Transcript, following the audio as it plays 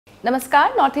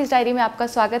नमस्कार, north east diary में आपका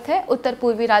स्वागत है। उत्तर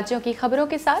पूर्वी राज्यों की खबरों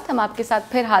के साथ हम आपके साथ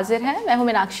फिर हाजिर हैं। मैं हूं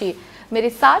मीनाक्षी। मेरे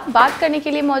साथ बात करने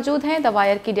के लिए मौजूद हैं द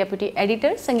वायर की डेप्यूटी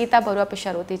एडिटर संगीता बरुआ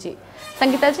पिशारोती जी।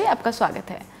 संगीता जी, आपका स्वागत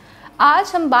है।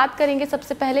 आज हम बात करेंगे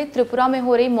सबसे पहले त्रिपुरा में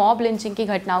हो रही मॉब लिंचिंग की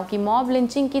घटनाओं की। मॉब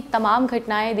लिंचिंग की तमाम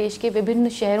घटनाएं देश के विभिन्न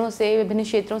शहरों से, विभिन्न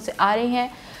क्षेत्रों से आ रही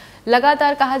हैं।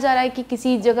 लगातार कहा जा रहा है कि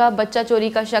किसी जगह बच्चा चोरी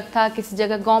का शक था, किसी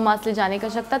जगह गौ मांस ले जाने का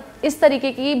शक था। इस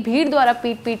तरीके की भीड़ द्वारा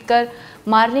पीट कर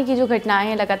मारने की जो घटनाएं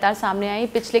हैं लगातार सामने आई।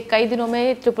 पिछले कई दिनों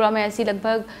में त्रिपुरा में ऐसी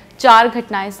लगभग 4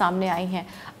 घटनाएं सामने आई हैं।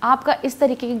 आपका इस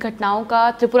तरीके की घटनाओं का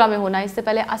त्रिपुरा में होना, इससे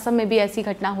पहले असम में भी ऐसी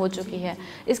घटना हो चुकी है,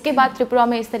 इसके बाद त्रिपुरा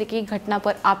में इस तरीके की घटना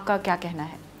पर आपका क्या कहना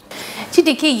है? जी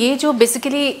देखिए, ये जो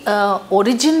बेसिकली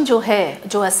ओरिजिन जो है,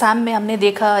 जो असम में हमने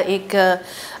देखा, एक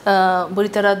बुरी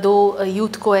तरह 2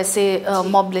 यूथ को ऐसे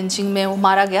मॉब लिंचिंग में वो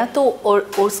मारा गया, तो और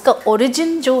उसका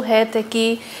ओरिजिन जो है था कि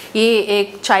ये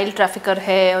एक चाइल्ड ट्रैफिकर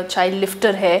है और चाइल्ड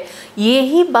लिफ्टर है।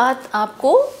 यही बात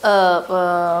आपको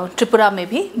त्रिपुरा में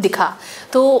भी दिखा।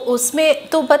 तो उसमें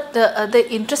तो बट द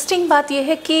इंटरेस्टिंग बात ये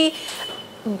है कि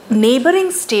नेबरिंग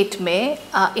स्टेट में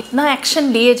इतना एक्शन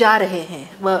लिए जा रहे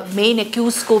हैं। मेन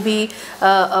एक्यूज़ को भी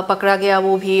पकड़ा गया,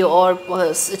 वो भी,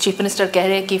 और चीफ मिनिस्टर कह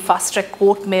रहे हैं कि फास्ट ट्रैक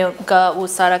कोर्ट में उनका वो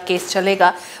सारा केस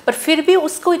चलेगा। पर फिर भी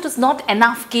उसको इट इज़ नॉट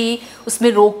एनफ कि उसमें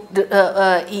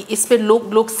इस पे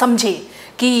लोग समझे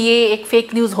कि ये एक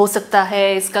फेक न्यूज़ हो सकता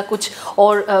है, इसका कुछ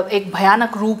और एक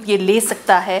भयानक रूप ये ले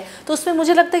सकता है। तो उसमें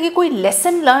मुझे लगता है कि कोई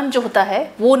लेसन लर्न जो होता है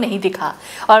वो नहीं दिखा,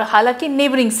 और हालांकि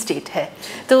नेबरिंग स्टेट है।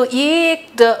 तो ये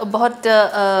एक बहुत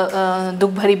दुख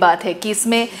भरी बात है कि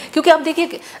इसमें, क्योंकि आप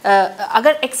देखिए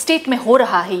अगर एक स्टेट में हो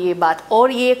रहा है ये बात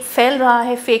और ये एक फैल रहा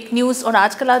है फेक न्यूज़, और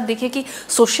आजकल आप देखिए कि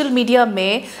सोशल मीडिया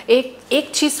में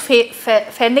एक चीज़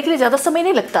फैलने के लिए ज़्यादा समय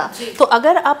नहीं लगता। तो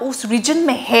अगर आप उस रीजन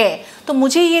में है तो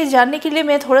मुझे ये जानने के लिए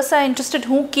मैं थोड़ा सा इंटरेस्टेड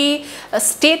हूँ कि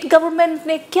स्टेट गवर्नमेंट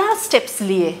ने क्या स्टेप्स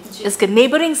लिए, इसके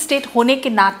नेबरिंग स्टेट होने के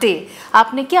नाते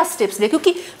आपने क्या स्टेप्स लिए,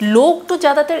 क्योंकि लोग तो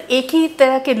ज़्यादातर एक ही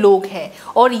तरह के लोग हैं।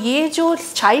 और ये जो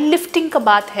चाइल्ड लिफ्टिंग का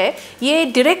बात है, ये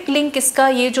डायरेक्ट लिंक इसका,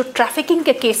 ये जो ट्रैफिकिंग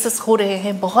के केसेस हो रहे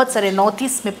हैं बहुत सारे नॉर्थ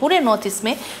ईस्ट में, पूरे नॉर्थ ईस्ट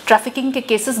में ट्रैफिकिंग के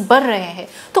केसेस बढ़ रहे हैं।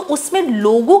 तो उसमें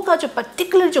लोगों का जो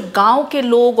पर्टिकुलर जो गाँव के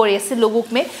लोग और ऐसे लोगों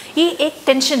में ये एक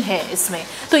टेंशन है इसमें।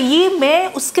 तो ये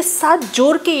मैं उसके साथ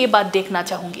जोड़ के ये बात देखना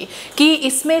चाहूँगी कि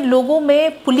इसमें लोगों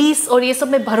में पुलिस और ये सब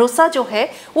में भरोसा जो है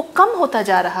वो कम होता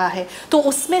जा रहा है। तो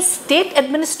उसमें स्टेट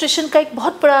एडमिनिस्ट्रेशन का एक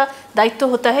बहुत बड़ा दायित्व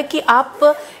होता है कि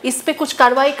आप इस पे कुछ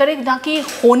कार्रवाई करें, ना कि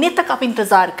होने तक आप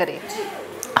इंतज़ार करें।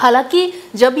 हालांकि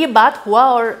जब ये बात हुआ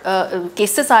और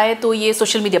केसेस आए तो ये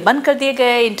सोशल मीडिया बंद कर दिए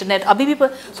गए, इंटरनेट अभी भी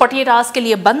 48 आवर्स के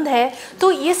लिए बंद है।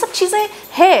 तो ये सब चीज़ें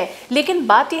हैं, लेकिन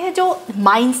बात ये है जो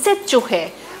माइंडसेट जो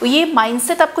है, ये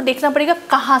माइंडसेट आपको देखना पड़ेगा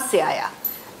कहाँ से आया।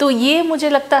 तो ये मुझे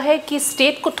लगता है कि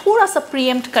स्टेट को थोड़ा सा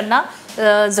प्रीएम्प्ट करना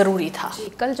ज़रूरी था।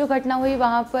 कल जो घटना हुई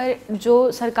वहाँ पर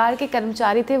जो सरकार के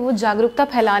कर्मचारी थे वो जागरूकता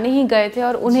फैलाने ही गए थे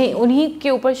और उन्हीं के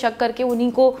ऊपर शक करके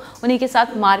उन्हीं के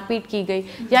साथ मारपीट की गई।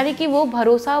 यानी कि वो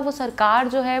भरोसा वो सरकार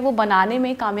जो है वो बनाने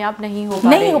में कामयाब नहीं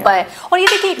हो पाए। और ये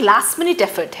देखिए एक लास्ट मिनट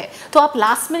एफर्ट है, तो आप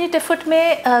लास्ट मिनट एफर्ट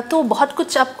में तो बहुत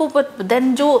कुछ आपको,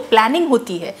 देन जो प्लानिंग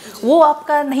होती है वो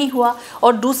आपका नहीं हुआ।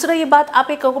 और दूसरा ये बात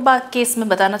आप एक और बात केस में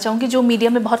बताना चाहूँगी जो मीडिया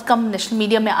में बहुत कम नेशनल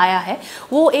मीडिया में आया है।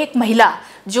 वो एक महिला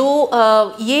जो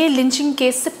ये लिंचिंग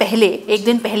केस से पहले, एक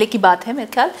दिन पहले की बात है मेरे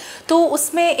ख्याल, तो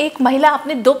उसमें एक महिला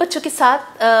अपने 2 बच्चों के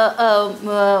साथ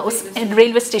उस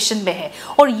रेलवे स्टेशन में है,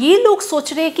 और ये लोग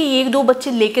सोच रहे हैं कि 1-2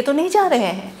 बच्चे लेके तो नहीं जा रहे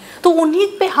हैं, तो उन्हीं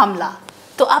पे हमला।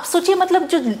 तो आप सोचिए मतलब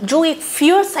जो एक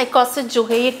फियर साइकोसिस जो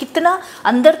है ये कितना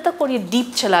अंदर तक और ये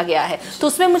डीप चला गया है। तो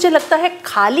उसमें मुझे लगता है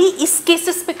खाली इस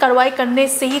केसेस पे कार्रवाई करने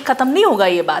से ही ख़त्म नहीं होगा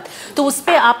ये बात, तो उस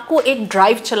पर आपको एक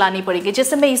ड्राइव चलानी पड़ेगी।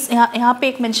 जैसे मैं यहाँ पे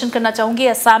एक मेंशन करना चाहूँगी,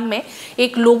 असम में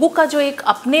एक लोगों का जो एक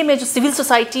अपने में जो सिविल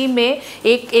सोसाइटी में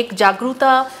एक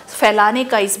जागरूकता फैलाने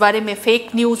का इस बारे में, फेक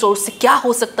न्यूज़ और उससे क्या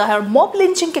हो सकता है, और मॉब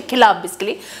लिंचिंग के खिलाफ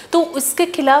बेसिकली, तो उसके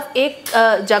खिलाफ एक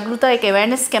जागरूकता, एक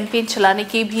अवेयरनेस कैंपेन चलाने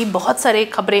की भी बहुत सारे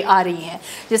खबरें आ रही हैं।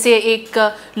 जैसे एक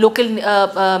लोकल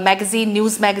मैगज़ीन,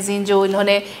 न्यूज़ मैगज़ीन, जो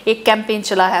इन्होंने एक कैंपेन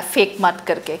चला है फेक मत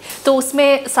करके, तो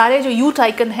उसमें सारे जो यूथ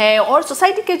आइकन है और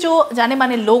सोसाइटी के जो जाने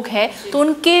माने लोग हैं, तो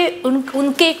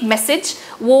उनके एक मैसेज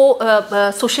वो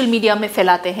सोशल मीडिया में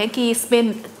फैलाते हैं कि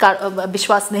इसमें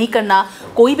विश्वास नहीं करना,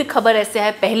 कोई भी खबर ऐसे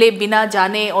है पहले बिना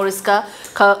जाने और इसका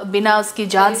बिना उसकी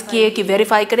जांच किए कि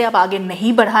वेरीफाई करें, अब आगे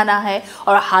नहीं बढ़ाना है,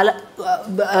 और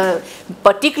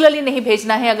पर्टिकुलरली नहीं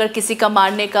भेजना है। अगर किसी का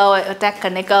मारने का और अटैक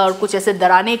करने का और कुछ ऐसे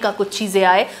डराने का कुछ चीज़ें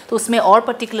आए तो उसमें और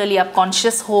पर्टिकुलरली आप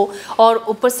कॉन्शियस हो। और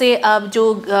ऊपर से आप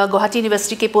जो गुवाहाटी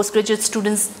यूनिवर्सिटी के पोस्ट ग्रेजुएट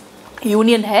स्टूडेंट्स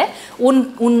यूनियन है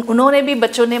उन्होंने भी,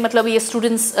 बच्चों ने, मतलब ये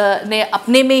स्टूडेंट्स ने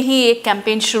अपने में ही एक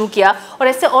कैंपेन शुरू किया और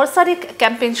ऐसे और सारे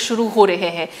कैंपेन शुरू हो रहे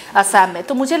हैं असम में।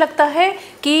 तो मुझे लगता है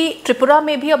कि त्रिपुरा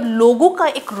में भी अब लोगों का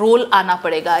एक रोल आना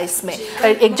पड़ेगा इसमें,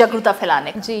 एक जागरूकता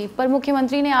फैलाने। जी, पर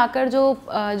मुख्यमंत्री ने आकर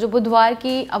जो बुधवार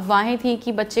की अफवाहें थी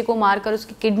कि बच्चे को मारकर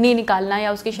उसकी किडनी निकालना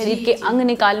या उसके शरीर के अंग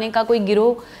निकालने का कोई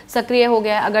गिरोह सक्रिय हो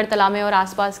गया है अगरतला में और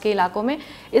आसपास के इलाकों में,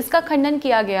 इसका खंडन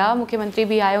किया गया। मुख्यमंत्री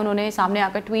भी आए, उन्होंने सामने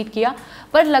आकर ट्वीट किया,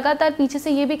 पर लगातार पीछे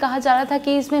से ये भी कहा जा रहा था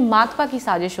कि इसमें माकपा की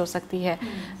साजिश हो सकती है।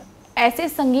 ऐसे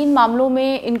संगीन मामलों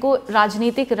में इनको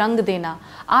राजनीतिक रंग देना,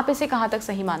 आप इसे कहाँ तक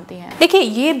सही मानती हैं? देखिए,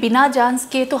 ये बिना जांच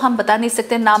के तो हम बता नहीं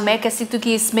सकते ना, मैं कह सकती हूँ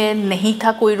कि इसमें नहीं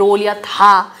था कोई रोल या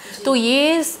था। तो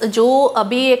ये जो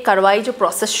अभी एक कार्रवाई जो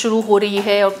प्रोसेस शुरू हो रही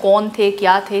है और कौन थे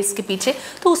क्या थे इसके पीछे,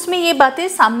 तो उसमें ये बातें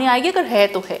सामने आएगी अगर है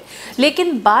तो है।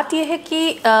 लेकिन बात यह है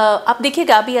कि आप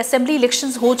देखिएगा अभी असेंबली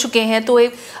इलेक्शंस हो चुके हैं, तो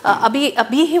एक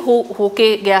अभी ही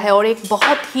होके गया है और एक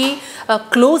बहुत ही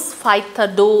क्लोज फाइट था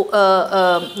दो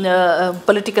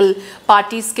पॉलिटिकल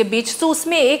पार्टीज़ के बीच। तो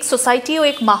उसमें एक सोसाइटी और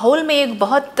एक माहौल में एक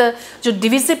बहुत जो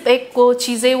डिविजिव एक को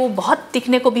चीज़ें वो बहुत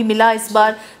दिखने को भी मिला। इस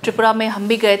बार त्रिपुरा में हम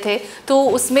भी गए थे, तो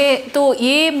उसमें तो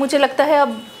ये मुझे लगता है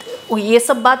अब ये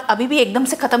सब बात अभी भी एकदम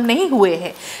से ख़त्म नहीं हुए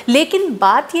हैं। लेकिन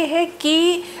बात ये है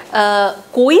कि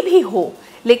कोई भी हो,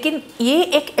 लेकिन ये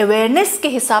एक अवेयरनेस के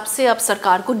हिसाब से अब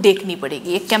सरकार को देखनी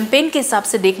पड़ेगी, एक कैंपेन के हिसाब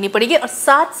से देखनी पड़ेगी, और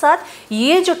साथ साथ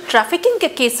ये जो ट्रैफिकिंग के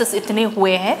केसेस इतने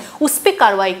हुए हैं उस पर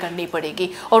कार्रवाई करनी पड़ेगी।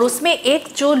 और उसमें एक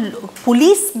जो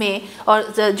पुलिस में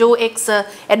और जो एक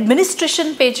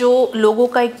एडमिनिस्ट्रेशन पे जो लोगों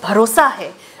का एक भरोसा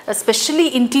है, स्पेशली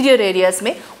इंटीरियर एरियाज़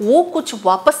में, वो कुछ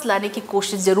वापस लाने की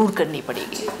कोशिश ज़रूर करनी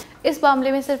पड़ेगी। इस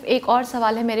मामले में सिर्फ एक और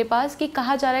सवाल है मेरे पास कि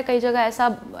कहा जा रहा है कई जगह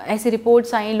ऐसी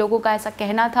रिपोर्ट्स आई, लोगों का ऐसा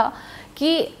कहना था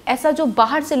कि ऐसा जो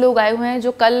बाहर से लोग आए हुए हैं,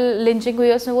 जो कल लिंचिंग हुई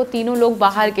है उसमें वो तीनों लोग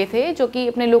बाहर के थे जो कि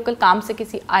अपने लोकल काम से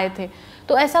किसी आए थे,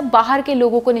 तो ऐसा बाहर के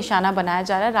लोगों को निशाना बनाया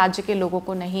जा रहा है, राज्य के लोगों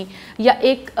को नहीं, या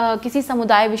एक किसी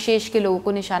समुदाय विशेष के लोगों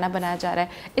को निशाना बनाया जा रहा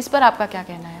है। इस पर आपका क्या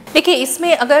कहना है? देखिए,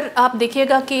 इसमें अगर आप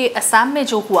देखिएगा कि असम में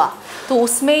जो हुआ तो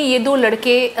उसमें ये दो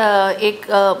लड़के एक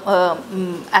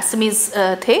असमीज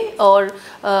थे और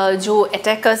जो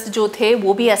अटैकर्स जो थे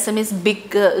वो भी असमीज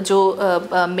बिग जो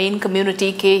मेन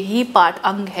कम्युनिटी के ही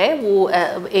अंग है, वो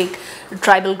एक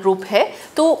ट्राइबल ग्रुप है,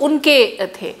 तो उनके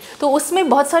थे। तो उसमें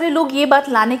बहुत सारे लोग ये बात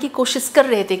लाने की कोशिश कर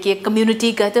रहे थे कि एक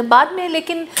कम्युनिटी कहते हैं बाद में,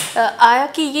 लेकिन आया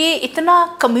कि ये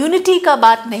इतना कम्युनिटी का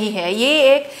बात नहीं है,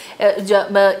 ये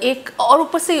एक और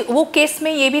ऊपर से वो केस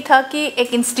में ये भी था कि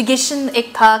एक इंस्टिगेशन एक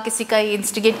था, किसी का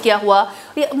इंस्टिगेट किया हुआ।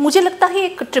 मुझे लगता है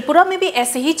एक त्रिपुरा में भी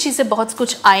ऐसे ही चीज़ें बहुत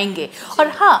कुछ आएंगे। और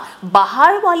हाँ,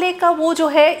 बाहर वाले का वो जो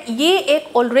है, ये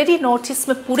एक ऑलरेडी नॉर्थ ईस्ट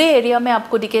में पूरे एरिया में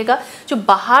आपको दिखेगा, जो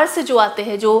बाहर से जो आते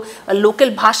हैं, जो लोकल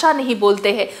भाषा नहीं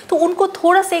बोलते हैं, तो उनको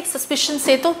थोड़ा सा एक सस्पिशन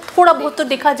से तो थोड़ा बहुत तो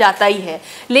देखा जाता ही है।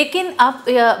 लेकिन आप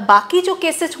बाकी जो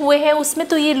केसेस हुए हैं उसमें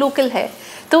तो ये लोकल है।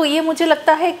 तो ये मुझे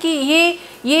लगता है कि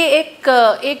ये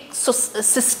एक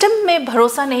सिस्टम में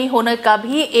भरोसा नहीं होने का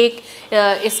भी एक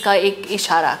इसका एक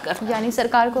इशारा कर, यानी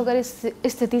सरकार को अगर इस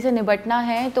स्थिति से निपटना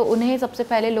है तो उन्हें सबसे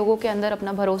पहले लोगों के अंदर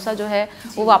अपना भरोसा जो है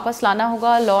वो वापस लाना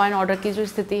होगा, लॉ एंड ऑर्डर की जो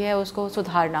स्थिति है उसको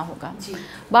सुधारना होगा।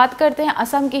 बात करते हैं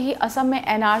असम की ही। असम में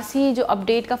एनआरसी जो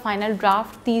अपडेट का फाइनल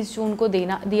ड्राफ्ट 30 जून को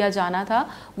दिया जाना था,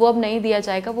 वो अब नहीं दिया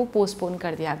जाएगा, वो पोस्टपोन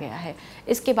कर दिया गया है।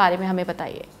 इसके बारे में हमें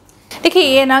बताइए। देखिए,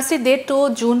 ये एनआरसी डेट तो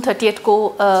जून 30 को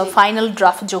फाइनल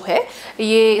ड्राफ्ट जो है,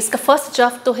 ये इसका फर्स्ट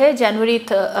ड्राफ्ट तो है जनवरी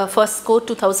 1 को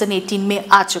 2018 में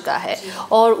आ चुका है,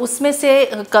 और उसमें से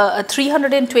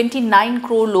 329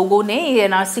 करोड़ लोगों ने ये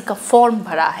एनआरसी का फॉर्म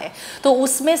भरा है। तो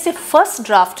उसमें से फर्स्ट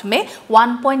ड्राफ्ट में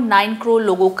 1.9 करोड़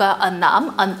लोगों का नाम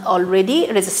ऑलरेडी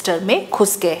रजिस्टर में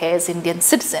घुस गए हैं एज इंडियन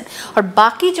सिटीजन, और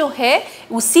बाकी जो है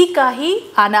उसी का ही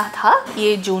आना था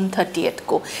ये जून 30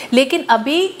 को। लेकिन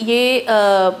अभी ये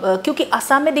क्योंकि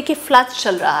असम में देखिए फ्लड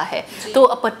चल रहा है, तो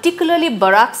पर्टिकुलरली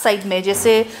बराक साइड में,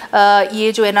 जैसे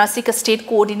ये जो एनआरसी का स्टेट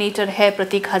कोऑर्डिनेटर है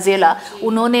प्रतीक हजेला,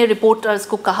 उन्होंने रिपोर्टर्स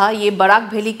को कहा, ये बराक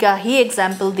वैली का ही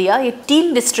एग्जाम्पल दिया, ये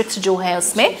 3 डिस्ट्रिक्ट्स जो हैं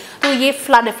उसमें तो ये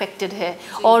फ्लड अफेक्टेड है,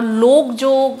 और लोग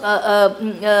जो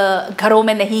घरों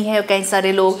में नहीं है, कई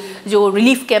सारे लोग जो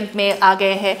रिलीफ कैंप में आ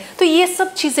गए हैं, तो ये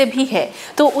सब चीज़ें भी है।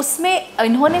 तो उसमें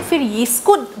इन्होंने फिर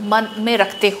इसको मन में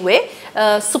रखते हुए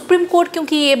सुप्रीम कोर्ट,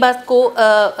 क्योंकि ये बात को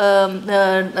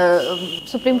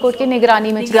सुप्रीम कोर्ट की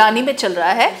निगरानी में चल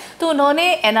रहा है, तो उन्होंने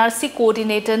एनआरसी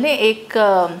कोऑर्डिनेटर ने एक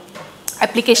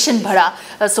एप्लीकेशन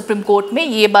भरा सुप्रीम कोर्ट में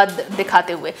ये बात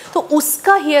दिखाते हुए, तो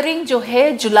उसका हियरिंग जो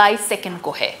है जुलाई 2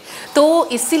 को है। तो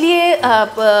इसीलिए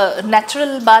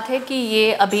नेचुरल बात है कि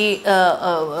ये अभी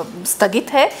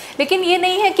स्थगित है, लेकिन ये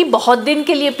नहीं है कि बहुत दिन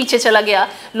के लिए पीछे चला गया।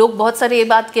 लोग बहुत सारे ये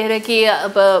बात कह रहे हैं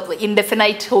कि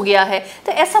इंडेफिनाइट हो गया है,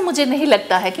 तो ऐसा मुझे नहीं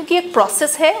लगता है, क्योंकि एक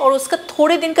प्रोसेस है और उसका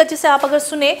थोड़े दिन का, जैसे आप अगर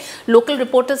सुने लोकल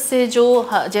रिपोर्टर्स से जो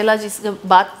जेला जी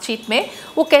बातचीत में,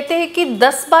 वो कहते हैं कि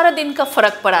 10-12 दिन का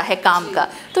फ़र्क पड़ा है काम का।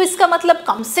 तो इसका मतलब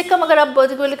कम से कम अगर आप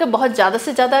बोले कि बहुत ज़्यादा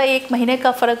से ज़्यादा 1 महीने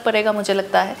का फ़र्क पड़ेगा, मुझे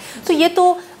लगता है। तो ये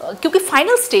तो क्योंकि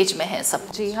फाइनल स्टेज में है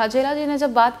सब। जी हाँ, जेला जी ने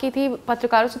जब बात की थी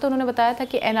पत्रकारों से, तो उन्होंने बताया था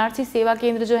कि एनआरसी सेवा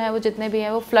केंद्र जो है वो जितने भी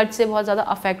हैं वो फ्लड से बहुत ज़्यादा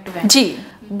अफेक्ट हुए हैं। जी,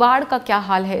 बाढ़ का क्या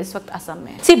हाल है इस वक्त असम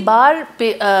में? बाढ़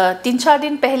 3-4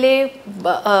 दिन पहले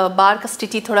बाढ़ का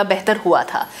स्थिति थोड़ा बेहतर हुआ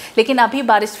था, लेकिन अभी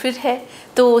बारिश फिर है,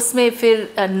 तो उसमें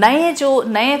फिर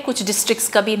नए कुछ डिस्ट्रिक्ट्स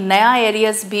का भी नया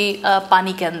एरियाज़ भी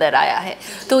पानी के अंदर आया है।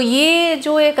 तो ये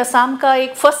जो एक असम का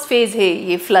एक फर्स्ट फेज़ है,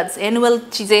 ये फ्लड्स एनुअल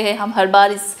चीज़ें हैं, हम हर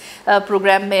बार इस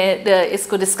प्रोग्राम में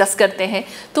इसको डिस्कस करते हैं।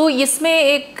 तो इसमें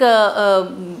एक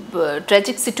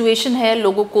ट्रेजिक सिचुएशन है,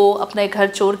 लोगों को अपने घर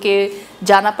छोड़ के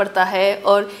जाना पड़ता है,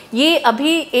 और ये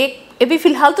अभी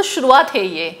फ़िलहाल तो शुरुआत है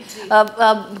ये।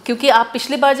 क्योंकि आप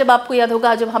पिछली बार जब आपको याद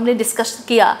होगा जब हमने डिस्कस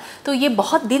किया, तो ये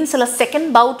बहुत दिन से 2nd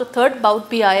बाउट और 3rd बाउट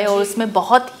भी आए और उसमें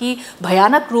बहुत ही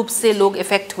भयानक रूप से लोग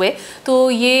इफ़ेक्ट हुए। तो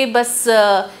ये बस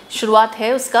शुरुआत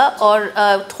है उसका,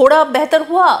 और थोड़ा बेहतर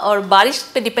हुआ, और बारिश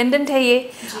पे डिपेंडेंट है ये,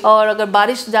 और अगर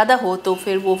बारिश ज़्यादा हो तो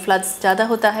फिर वो फ्लड्स ज़्यादा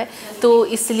होता है। तो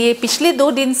इसलिए पिछले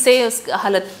 2 दिन से उसकी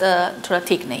हालत थोड़ा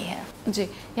ठीक नहीं है। जी,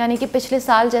 यानी कि पिछले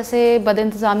साल जैसे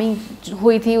बदइंतज़ामी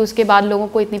हुई थी, उसके बाद लोगों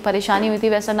को इतनी परेशानी हुई थी,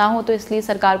 वैसा ना हो, तो इसलिए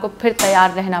सरकार को फिर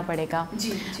तैयार रहना पड़ेगा।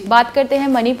 जी। बात करते हैं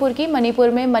मणिपुर की। मणिपुर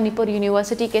में मणिपुर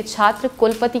यूनिवर्सिटी के छात्र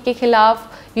कुलपति के खिलाफ,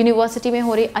 यूनिवर्सिटी में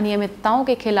हो रही अनियमितताओं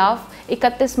के खिलाफ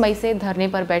 31 मई से धरने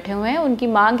पर बैठे हुए हैं। उनकी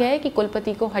मांग है कि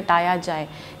कुलपति को हटाया जाए।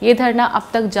 ये धरना अब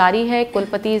तक जारी है।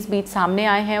 कुलपति इस बीच सामने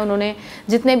आए हैं, उन्होंने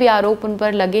जितने भी आरोप उन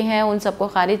पर लगे हैं उन सबको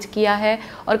खारिज किया है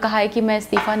और कहा है कि मैं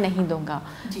इस्तीफा नहीं दूंगा।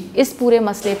 इस पूरे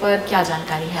मसले पर क्या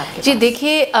जानकारी है आपके? जी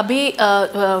देखिए, अभी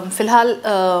फ़िलहाल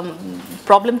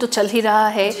प्रॉब्लम तो चल ही रहा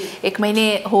है, 1 महीने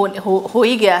हो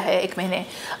ही गया है, 1 महीने।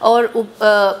 और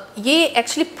ये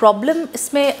एक्चुअली प्रॉब्लम,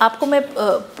 इसमें आपको मैं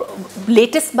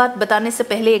लेटेस्ट बात बताने से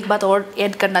पहले एक बात और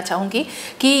ऐड करना चाहूँगी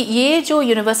कि ये जो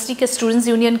यूनिवर्सिटी के स्टूडेंट्स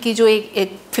यूनियन की जो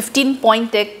एक 15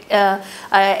 पॉइंट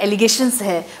एलिगेशंस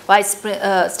है वाइस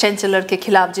चांसलर के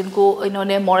खिलाफ, जिनको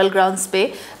इन्होंने मॉरल ग्राउंड्स पे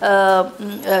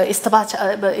इस्तीफा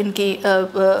इनकी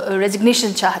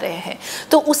रेजिग्नेशन चाह रहे हैं।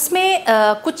 तो उसमें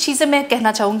कुछ चीज़ें मैं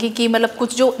कहना चाहूँगी कि मतलब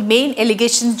कुछ जो मेन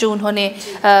एलिगेशंस जो उन्होंने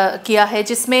किया है,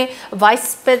 जिसमें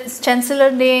वाइस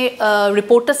चांसलर ने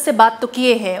रिपोर्टर्स से बात तो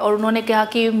किए हैं और उन्होंने कहा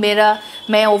कि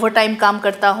मैं ओवरटाइम काम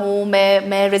करता हूँ,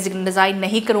 मैं रिज़ाइन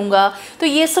नहीं करूँगा। तो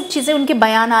ये सब चीज़ें उनके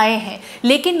बयान आए हैं,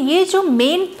 लेकिन ये जो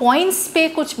मेन पॉइंट्स पे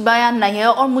कुछ बयान नहीं है,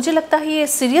 और मुझे लगता है ये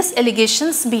सीरियस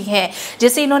एलिगेशंस भी हैं।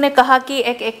 जैसे इन्होंने कहा कि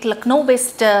एक लखनऊ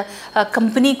बेस्ड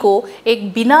कंपनी को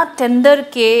एक बिना टेंडर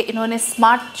के इन्होंने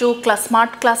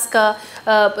स्मार्ट क्लास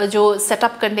का जो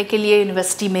सेटअप करने के लिए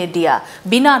यूनिवर्सिटी में दिया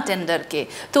बिना टेंडर के।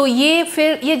 तो ये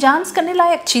फिर ये जांच करने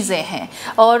लायक चीज़ें हैं।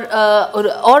 और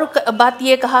बात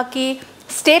ये कहा कि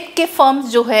स्टेट के फर्म्स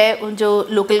जो है, जो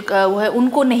लोकल वो है,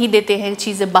 उनको नहीं देते हैं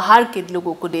चीज़ें, बाहर के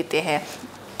लोगों को देते हैं।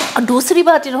 और दूसरी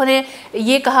बात इन्होंने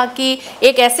ये कहा कि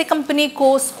एक ऐसे कंपनी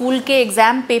को स्कूल के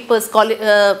एग्ज़ाम पेपर्स,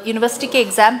 यूनिवर्सिटी के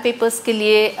एग्ज़ाम पेपर्स के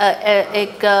लिए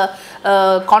एक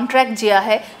कॉन्ट्रैक्ट दिया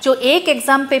है, जो एक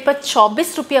एग्ज़ाम पेपर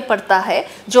 24 रुपया पड़ता है,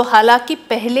 जो हालांकि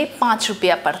पहले 5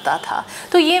 रुपया पड़ता था।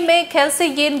 तो ये मेरे ख्याल से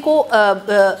ये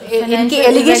इनकी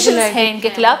एलिगेशंस हैं इनके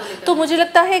खिलाफ। तो मुझे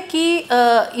लगता है कि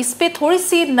इस पे थोड़ी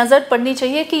सी नज़र पड़नी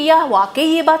चाहिए कि यह वाकई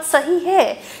ये बात सही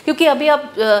है, क्योंकि अभी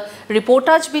आप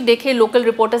रिपोर्टाज भी देखें, लोकल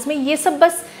रिपोर्टर्स में ये सब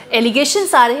बस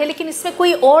एलिगेशंस आ रहे हैं, लेकिन इसमें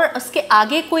कोई और उसके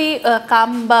आगे कोई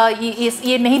काम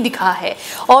ये नहीं दिखा है।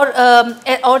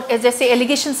 और जैसे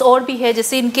एलिगेशंस और भी है,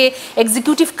 जैसे इनके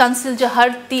एग्जीक्यूटिव काउंसिल जो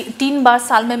हर 3 बार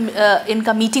साल में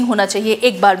इनका मीटिंग होना चाहिए,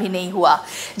 1 बार भी नहीं हुआ।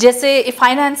 जैसे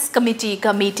फाइनेंस कमेटी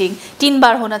का मीटिंग 3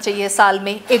 बार होना चाहिए साल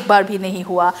में, 1 बार भी नहीं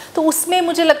हुआ। तो उसमें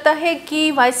मुझे लगता है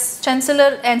कि वाइस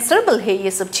चांसलर आंसरेबल है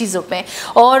ये सब चीज़ों में।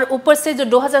 और ऊपर से जो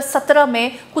 2017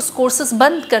 में कुछ कोर्सेज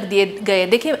बंद कर दिए गए।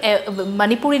 देखिए,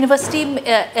 मणिपुर यूनिवर्सिटी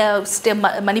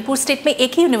मणिपुर स्टेट में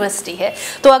एक ही यूनिवर्सिटी है,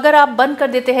 तो अगर आप बंद कर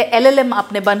देते हैं, LLM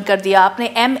आपने बंद कर दिया,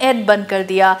 आपने M.Ed बंद कर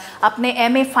दिया, आपने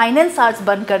MA फाइनेंस आर्ट्स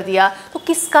बंद कर दिया, तो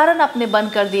किस कारण आपने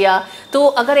बंद कर दिया? तो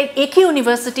अगर एक ही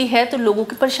यूनिवर्सिटी है तो लोगों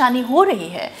की परेशानी हो रही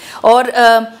है। और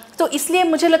तो इसलिए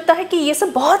मुझे लगता है कि ये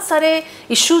सब बहुत सारे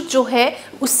इश्यूज जो है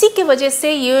उसी के वजह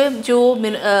से ये जो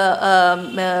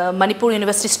मणिपुर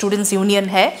यूनिवर्सिटी स्टूडेंट्स यूनियन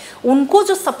है उनको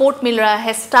जो सपोर्ट मिल रहा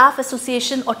है स्टाफ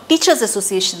एसोसिएशन और टीचर्स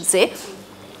एसोसिएशन से,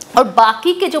 और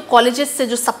बाकी के जो कॉलेजेस से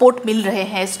जो सपोर्ट मिल रहे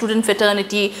हैं, स्टूडेंट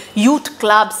फ्रेटर्निटी, यूथ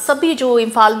क्लब, सभी जो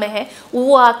इम्फाल में है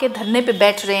वो आके धरने पे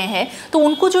बैठ रहे हैं, तो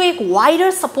उनको जो एक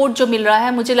वाइडर सपोर्ट जो मिल रहा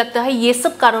है मुझे लगता है ये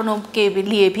सब कारणों के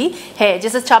लिए भी है।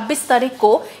 जैसे 26 तारीख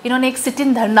को इन्होंने एक सिट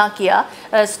इन धरना किया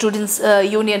स्टूडेंट्स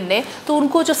यूनियन ने, तो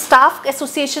उनको जो स्टाफ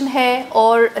एसोसिएशन है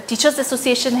और टीचर्स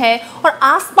एसोसिएशन है और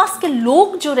आसपास के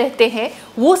लोग जो रहते हैं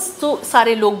वो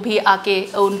सारे लोग भी आके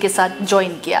उनके साथ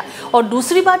ज्वाइन किया। और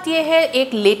दूसरी बात ये है,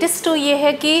 एक लेटेस्ट तो ये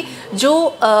है कि जो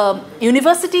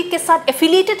यूनिवर्सिटी के साथ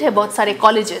एफिलिएटेड है बहुत सारे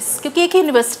कॉलेजेस, क्योंकि एक ही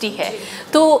यूनिवर्सिटी है,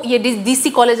 तो ये डीसी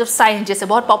कॉलेज ऑफ साइंस जैसे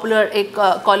बहुत पॉपुलर एक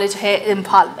कॉलेज है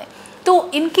इम्फाल में, तो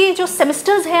इनके जो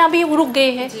सेमेस्टर्स हैं अभी वो रुक गए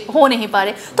हैं, हो नहीं पा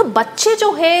रहे, तो बच्चे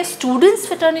जो है स्टूडेंट्स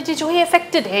फ्रेटर्निटी जो है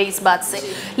अफेक्टेड है इस बात से।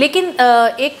 लेकिन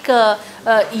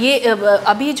ये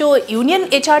अभी जो यूनियन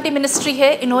एचआरडी मिनिस्ट्री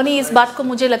है इन्होंने इस बात को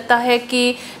मुझे लगता है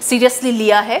कि सीरियसली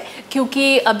लिया है,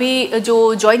 क्योंकि अभी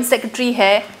जो जॉइंट सेक्रेटरी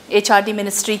है एचआरडी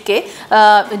मिनिस्ट्री के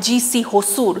जीसी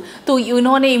होसूर, तो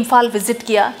उन्होंने इम्फाल विज़िट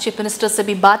किया, चीफ मिनिस्टर से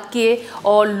भी बात किए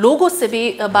और लोगों से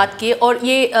भी बात किए, और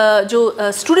ये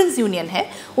जो स्टूडेंट्स यूनियन है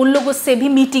उन लोगों से भी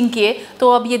मीटिंग किए।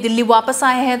 तो अब ये दिल्ली वापस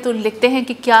आए हैं, तो लिखते हैं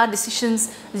कि क्या डिसीजंस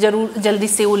जल्दी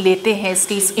से वो लेते हैं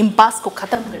इस इम्पास को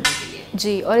ख़त्म करने के लिए।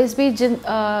 जी, और इस बीच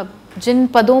जिन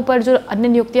पदों पर जो अन्य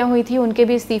नियुक्तियां हुई थी उनके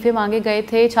भी इस्तीफे मांगे गए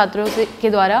थे छात्रों के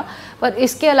द्वारा, पर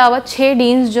इसके अलावा 6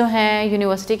 डीन्स जो हैं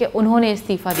यूनिवर्सिटी के उन्होंने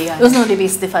इस्तीफा दिया है। उन्होंने भी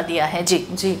इस्तीफा दिया है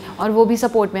जी, और वो भी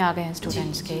सपोर्ट में आ गए हैं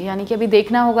स्टूडेंट्स के, यानी कि अभी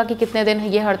देखना होगा कि कितने दिन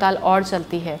ये हड़ताल और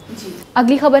चलती है।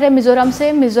 अगली खबर है मिजोरम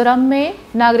से। मिजोरम में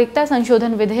नागरिकता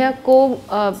संशोधन विधेयक को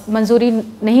मंजूरी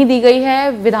नहीं दी गई है।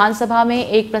 विधानसभा में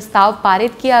एक प्रस्ताव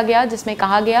पारित किया गया जिसमें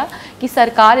कहा गया कि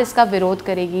सरकार इसका विरोध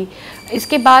करेगी।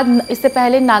 इसके बाद इससे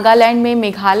पहले नागालैंड में,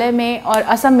 मेघालय में और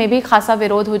असम में भी खासा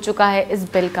विरोध हो चुका है इस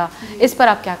बिल का। इस पर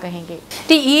आप क्या कहेंगे?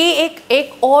 तो ये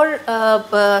एक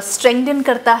और स्ट्रेंथन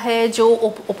करता है जो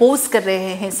अपोज कर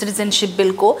रहे हैं सिटीजनशिप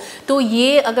बिल को। तो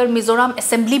ये अगर मिजोरम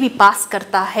असेंबली भी पास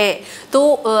करता है तो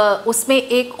उसमें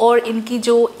एक और इनकी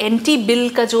जो एंटी बिल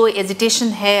का जो एजिटेशन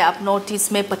है आप नॉर्थ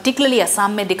ईस्ट में पर्टिकुलरली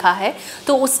असम में दिखा है,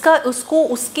 तो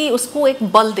उसको एक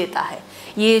बल देता है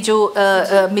ये जो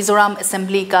मिज़ोरम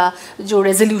असेंबली का जो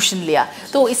रेजोल्यूशन लिया।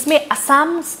 तो इसमें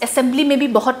असम असेंबली में भी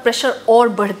बहुत प्रेशर और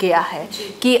बढ़ गया है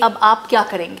कि अब आप क्या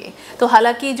करेंगे। तो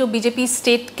हालांकि जो बीजेपी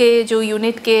स्टेट के जो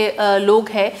यूनिट के लोग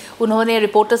हैं उन्होंने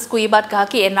रिपोर्टर्स को ये बात कहा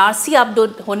कि एनआरसी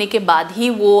अपडेट होने के बाद ही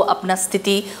वो अपना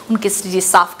स्थिति उनकी स्थिति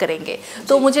साफ करेंगे।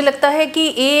 तो मुझे लगता है कि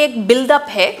ये एक बिल्डअप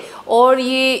है और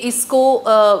ये इसको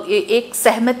एक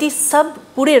सहमति सब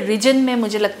पूरे रीजन में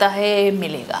मुझे लगता है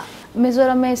मिलेगा।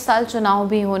 मिजोरम में इस साल चुनाव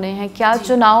भी होने हैं, क्या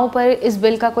चुनाव पर इस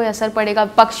बिल का कोई असर पड़ेगा,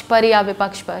 पक्ष पर या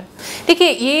विपक्ष पर? देखिए,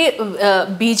 ये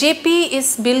बीजेपी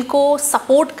इस बिल को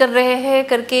सपोर्ट कर रहे हैं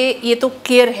करके ये तो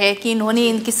क्लियर है कि इन्होंने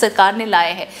इनकी सरकार ने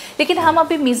लाए हैं, लेकिन हम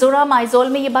अभी मिजोरम आइजोल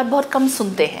में ये बात बहुत कम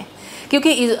सुनते हैं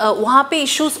क्योंकि वहाँ पे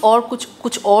इश्यूज़ और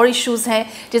कुछ और इश्यूज़ हैं,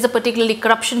 जैसे पर्टिकुलरली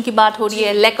करप्शन की बात हो रही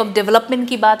है, लैक ऑफ डेवलपमेंट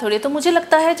की बात हो रही है। तो मुझे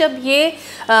लगता है जब ये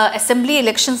असेंबली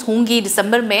इलेक्शंस होंगी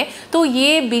दिसंबर में तो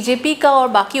ये बीजेपी का और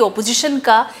बाकी ओपोजिशन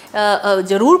का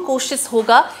ज़रूर कोशिश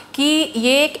होगा कि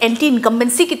ये एक एंटी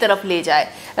इनकम्बेंसी की तरफ ले जाए,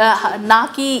 ना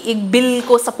कि एक बिल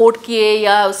को सपोर्ट किए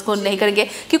या उसको नहीं करेंगे।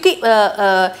 क्योंकि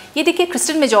ये देखिए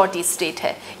क्रिश्चियन मेजॉरिटी स्टेट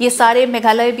है, ये सारे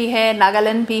मेघालय भी है,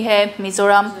 नागालैंड भी है,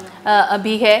 मिज़ोरम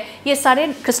भी है, ये सारे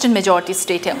क्रिश्चियन मेजॉरिटी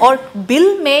स्टेट है। और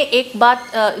बिल में एक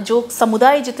बात जो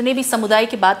समुदाय, जितने भी समुदाय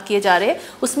की बात किए जा रहे हैं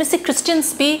उसमें से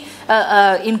क्रिश्चियंस भी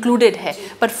इंक्लूडेड है,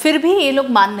 पर फिर भी ये लोग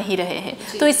मान नहीं रहे हैं।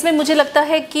 तो इसमें मुझे लगता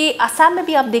है कि असम में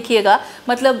भी आप देखिएगा,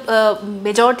 मतलब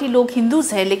मेजॉरिटी लोग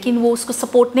हिंदूज हैं लेकिन वो उसको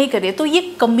सपोर्ट नहीं कर रहे। तो ये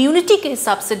कम्युनिटी के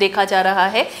हिसाब से देखा जा रहा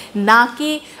है, ना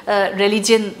कि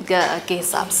रिलीजन के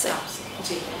हिसाब से।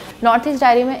 नॉर्थ ईस्ट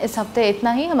डायरी में इस हफ्ते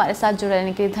इतना ही। हमारे साथ जुड़े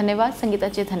रहने के लिए धन्यवाद संगीता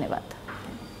जी, धन्यवाद।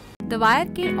 द वायर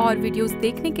के और वीडियोस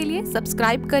देखने के लिए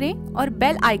सब्सक्राइब करें और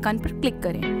बेल आइकन पर क्लिक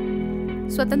करें।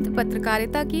 स्वतंत्र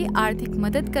पत्रकारिता की आर्थिक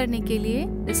मदद करने के लिए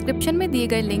डिस्क्रिप्शन में दिए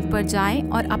गए लिंक पर जाएं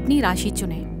और अपनी राशि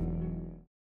चुनें।